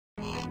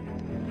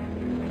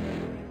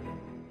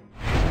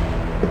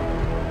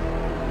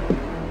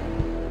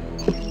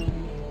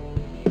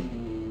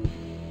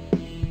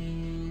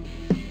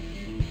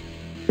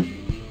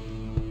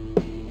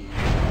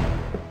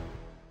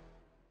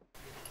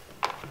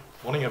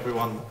Morning,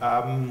 everyone.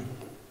 I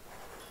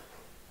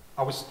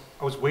was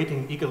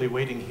eagerly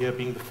waiting here.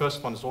 Being the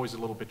first one is always a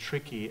little bit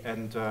tricky,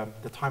 and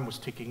the time was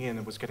ticking in.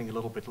 It was getting a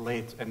little bit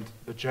late, and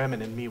the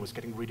German in me was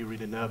getting really,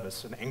 really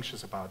nervous and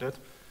anxious about it.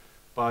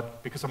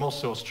 But because I'm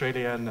also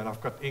Australian and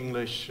I've got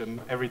English and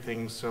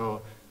everything,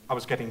 so I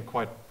was getting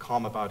quite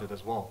calm about it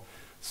as well.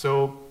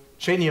 So,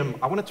 Chainium,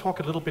 I want to talk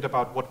a little bit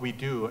about what we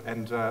do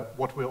and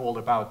what we're all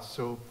about.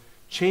 So,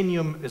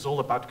 Chainium is all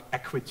about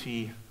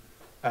equity,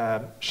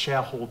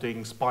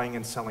 shareholdings, buying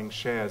and selling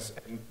shares.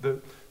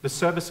 And the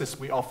services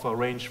we offer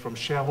range from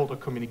shareholder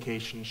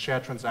communication, share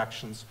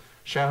transactions,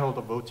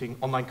 shareholder voting,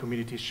 online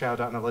communities,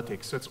 shareholder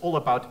analytics. So it's all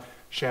about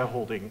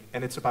shareholding,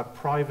 and it's about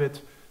private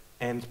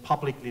and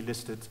publicly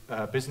listed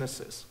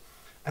businesses.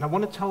 And I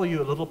want to tell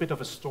you a little bit of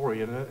a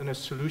story and a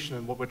solution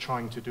in what we're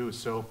trying to do.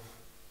 So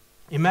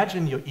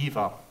imagine you're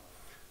Eva.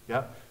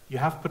 Yeah? You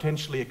have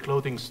potentially a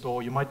clothing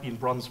store. You might be in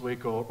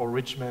Brunswick or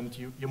Richmond.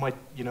 You might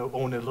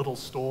own a little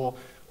store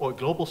or a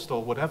global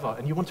store, whatever,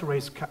 and you want to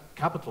raise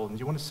capital and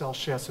you want to sell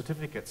share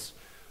certificates.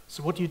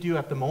 So what do you do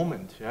at the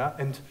moment? Yeah?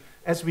 And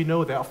as we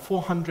know, there are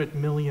 400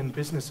 million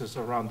businesses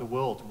around the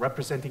world,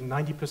 representing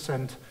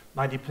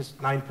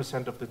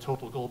 99% of the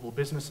total global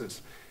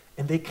businesses.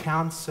 And they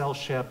can't sell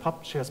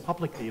shares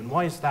publicly. And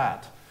why is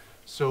that?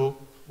 So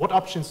what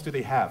options do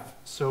they have?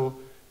 So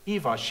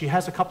Eva, she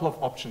has a couple of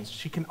options.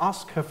 She can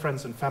ask her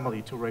friends and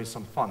family to raise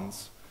some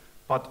funds,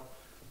 but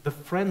the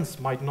friends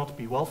might not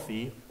be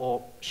wealthy,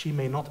 or she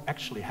may not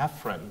actually have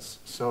friends.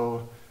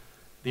 So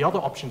the other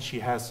option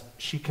she has,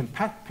 she can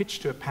pitch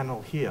to a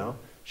panel here,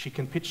 she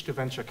can pitch to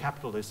venture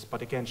capitalists,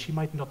 but again, she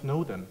might not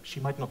know them, she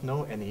might not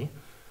know any.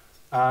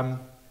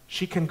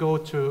 She can go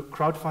to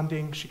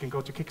crowdfunding, she can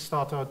go to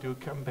Kickstarter, do a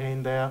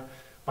campaign there,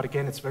 but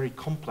again, it's very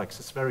complex,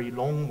 it's very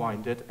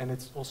long-winded, and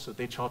it's also,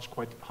 they charge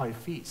quite high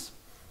fees.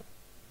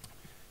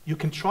 You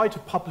can try to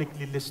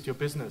publicly list your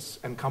business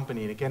and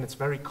company, and again, it's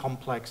very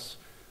complex.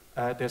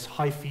 There's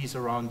high fees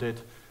around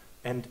it,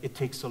 and it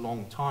takes a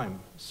long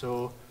time.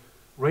 So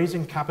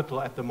raising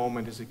capital at the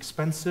moment is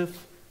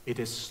expensive, it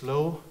is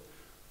slow,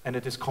 and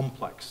it is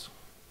complex.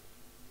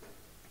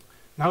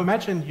 Now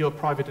imagine you're a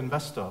private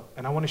investor,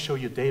 and I want to show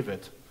you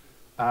David.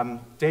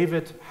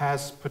 David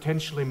has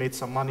potentially made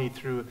some money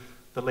through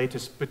the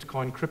latest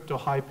Bitcoin crypto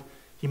hype.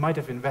 He might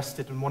have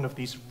invested in one of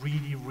these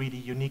really, really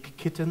unique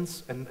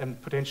kittens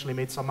and potentially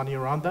made some money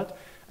around that,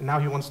 and now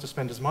he wants to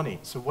spend his money.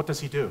 So what does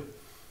he do?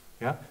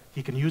 Yeah?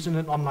 He can use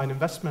an online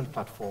investment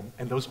platform,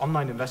 and those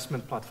online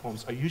investment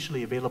platforms are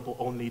usually available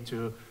only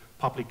to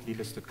publicly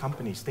listed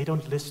companies. They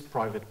don't list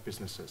private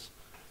businesses.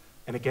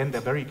 And again,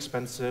 they're very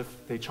expensive,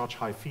 they charge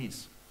high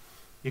fees.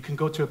 You can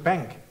go to a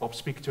bank or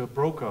speak to a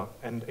broker,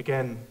 and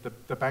again,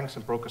 the banks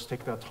and brokers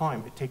take their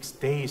time. It takes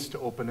days to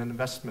open an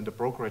investment, a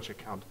brokerage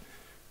account.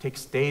 It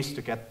takes days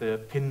to get the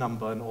PIN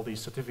number and all these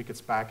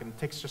certificates back, and it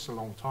takes just a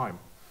long time.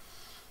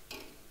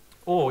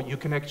 Or you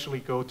can actually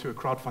go to a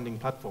crowdfunding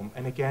platform,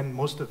 and again,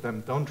 most of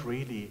them don't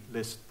really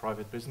list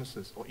private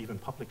businesses or even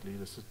publicly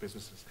listed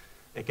businesses.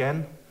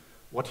 Again,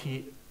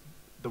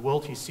 the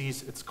world he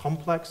sees, it's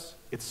complex,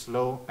 it's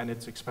slow, and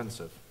it's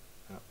expensive.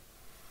 Yeah.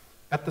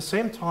 At the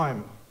same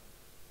time,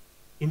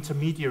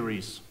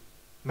 intermediaries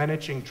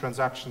managing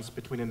transactions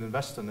between an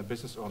investor and a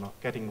business owner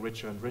getting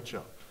richer and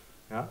richer.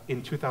 Yeah.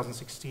 In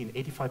 2016,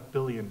 85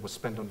 billion was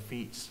spent on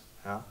fees.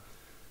 Yeah.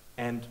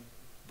 And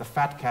the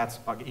fat cats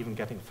are even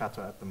getting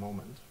fatter at the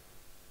moment.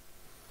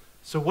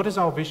 So what is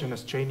our vision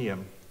as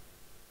Chainium?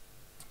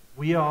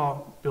 We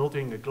are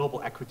building a global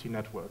equity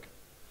network.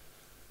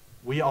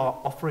 We are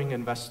offering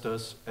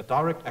investors a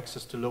direct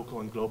access to local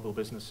and global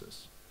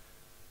businesses.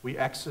 We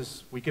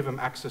give them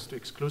access to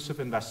exclusive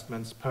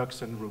investments,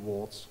 perks and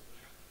rewards,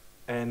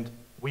 and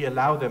we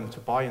allow them to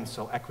buy and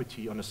sell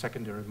equity on a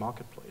secondary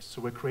marketplace.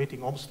 So we're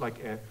creating almost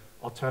like an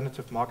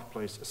alternative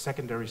marketplace, a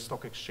secondary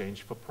stock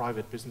exchange for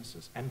private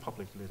businesses and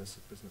publicly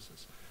listed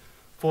businesses.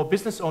 For a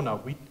business owner,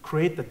 we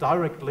create the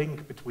direct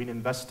link between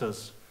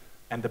investors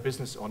and the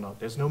business owner.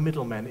 There's no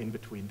middleman in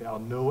between. There are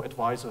no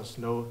advisors,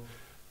 no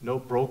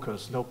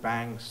brokers, no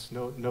banks,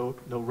 no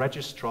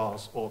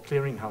registrars or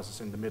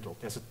clearinghouses in the middle.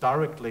 There's a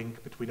direct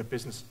link between a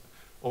business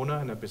owner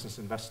and a business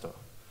investor.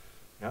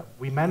 Yeah?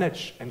 We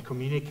manage and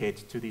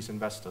communicate to these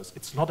investors.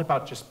 It's not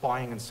about just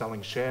buying and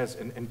selling shares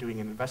and doing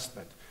an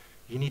investment.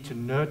 You need to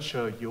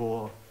nurture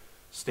your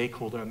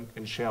stakeholder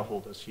and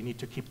shareholders. You need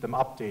to keep them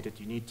updated.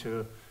 You need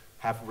to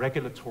have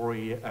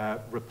regulatory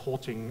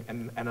reporting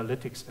and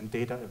analytics and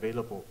data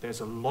available. There's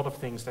a lot of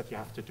things that you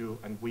have to do,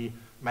 and we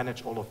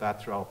manage all of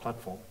that through our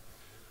platform.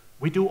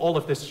 We do all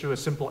of this through a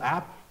simple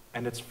app,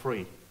 and it's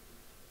free.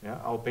 Yeah?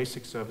 Our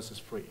basic service is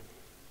free.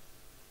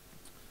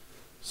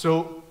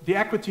 So the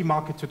equity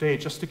market today,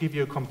 just to give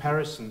you a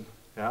comparison,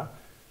 yeah?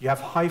 You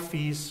have high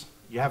fees,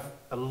 you have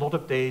a lot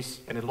of days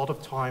and a lot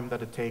of time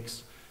that it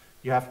takes.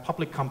 You have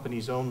public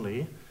companies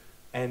only,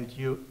 and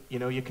you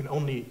can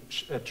only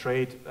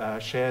trade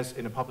shares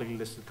in a publicly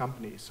listed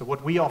company. So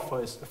what we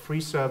offer is a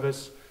free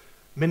service,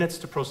 minutes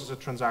to process a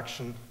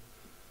transaction.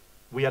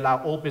 We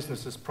allow all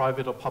businesses,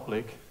 private or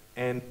public,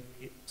 and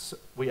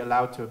we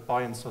allow to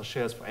buy and sell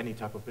shares for any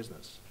type of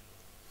business.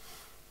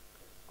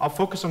 Our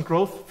focus on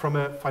growth from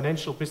a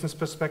financial business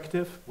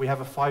perspective, we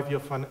have a 5-year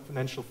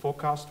financial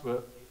forecast.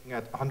 We're looking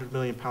at £100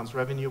 million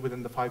revenue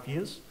within the 5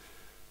 years.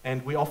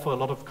 And we offer a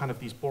lot of kind of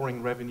these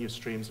boring revenue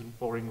streams and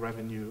boring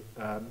revenue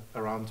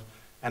around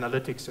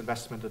analytics,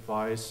 investment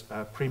advice,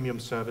 premium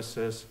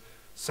services,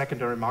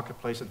 secondary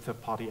marketplace, and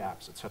third-party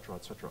apps, et cetera,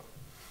 et cetera.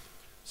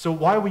 So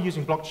why are we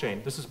using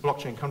blockchain? This is a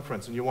blockchain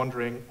conference, and you're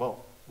wondering,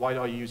 well, why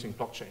are you using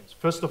blockchains?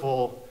 First of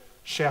all,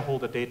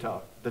 shareholder data,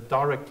 the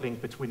direct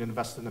link between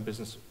investor and a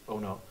business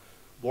owner,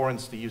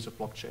 warrants the use of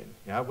blockchain.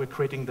 Yeah? We're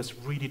creating this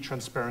really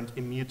transparent,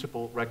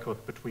 immutable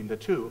record between the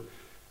two.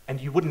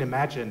 And you wouldn't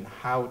imagine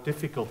how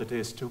difficult it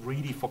is to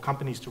really, for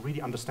companies to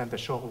really understand their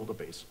shareholder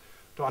base,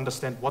 to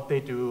understand what they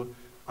do,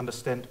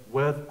 understand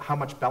how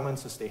much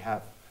balances they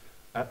have.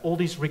 All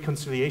these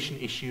reconciliation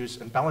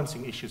issues and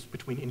balancing issues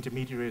between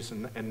intermediaries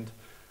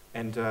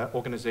and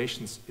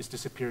organizations is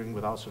disappearing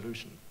with our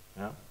solution.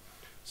 Yeah?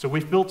 So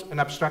we've built an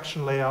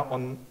abstraction layer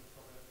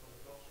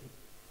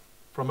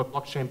from a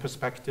blockchain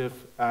perspective,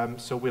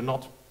 so we're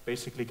not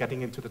basically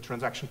getting into the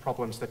transaction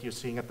problems that you're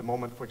seeing at the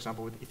moment, for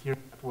example, with Ethereum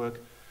network.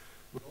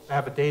 We also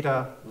have a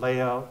data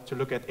layer to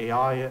look at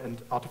AI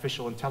and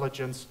artificial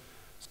intelligence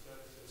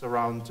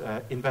around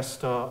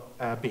investor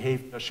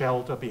behavior,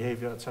 shareholder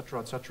behavior, et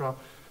cetera, et cetera.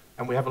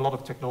 And we have a lot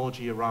of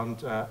technology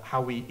around how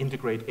we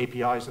integrate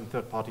APIs and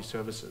third-party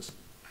services.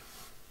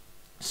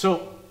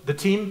 So the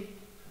team,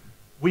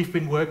 we've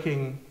been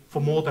working for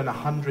more than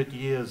 100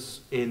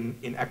 years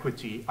in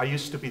equity. I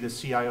used to be the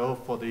CIO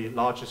for the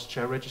largest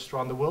share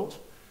registrar in the world.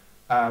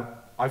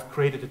 I've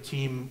created a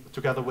team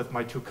together with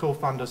my 2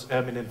 co-founders,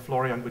 Ermin and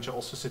Florian, which are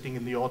also sitting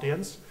in the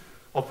audience,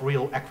 of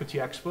real equity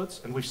experts,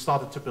 and we've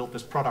started to build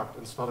this product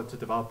and started to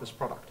develop this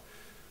product.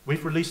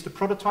 We've released a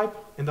prototype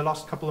in the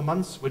last couple of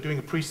months. We're doing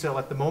a pre-sale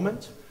at the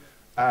moment.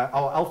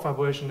 Our alpha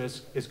version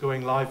is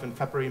going live in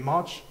February,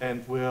 March,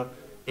 and we're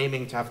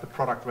aiming to have the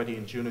product ready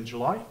in June and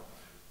July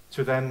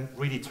to then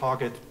really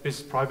target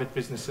private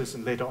businesses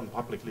and later on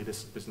publicly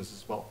listed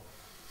businesses as well.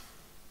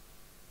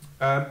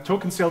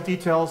 Token sale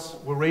details,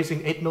 we're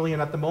raising 8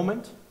 million at the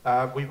moment.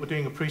 We were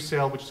doing a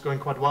pre-sale, which is going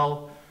quite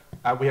well.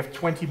 We have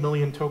 20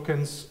 million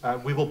tokens.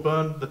 We will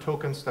burn the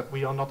tokens that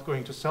we are not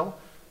going to sell.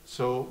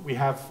 So we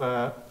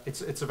have,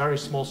 it's a very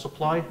small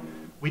supply.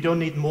 We don't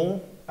need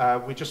more.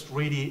 We just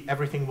really,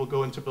 everything will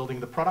go into building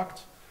the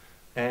product.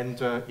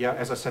 And yeah,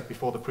 as I said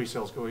before, the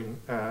pre-sale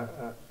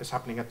is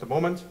happening at the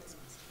moment.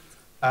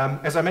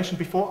 As I mentioned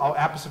before, our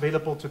app is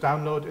available to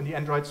download in the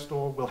Android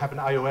store. We'll have an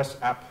iOS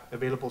app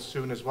available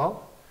soon as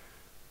well.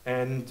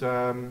 And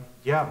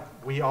yeah,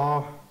 we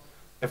are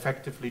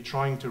effectively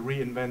trying to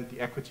reinvent the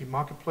equity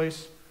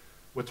marketplace.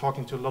 We're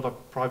talking to a lot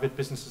of private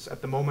businesses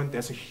at the moment.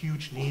 There's a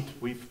huge need.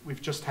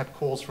 We've just had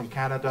calls from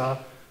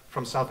Canada,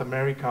 from South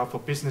America, for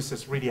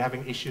businesses really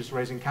having issues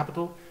raising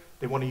capital.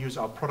 They want to use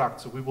our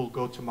product, so we will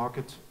go to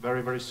market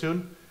very, very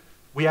soon.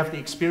 We have the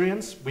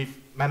experience. We've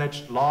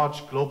managed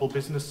large global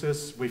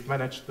businesses. We've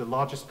managed the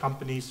largest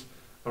companies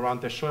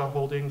around their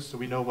shareholdings, so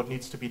we know what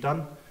needs to be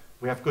done.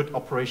 We have good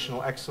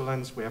operational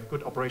excellence. We have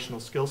good operational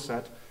skill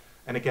set.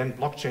 And again,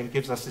 blockchain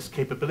gives us this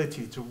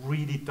capability to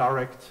really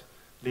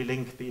directly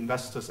link the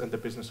investors and the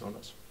business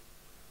owners.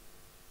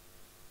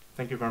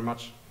 Thank you very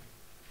much.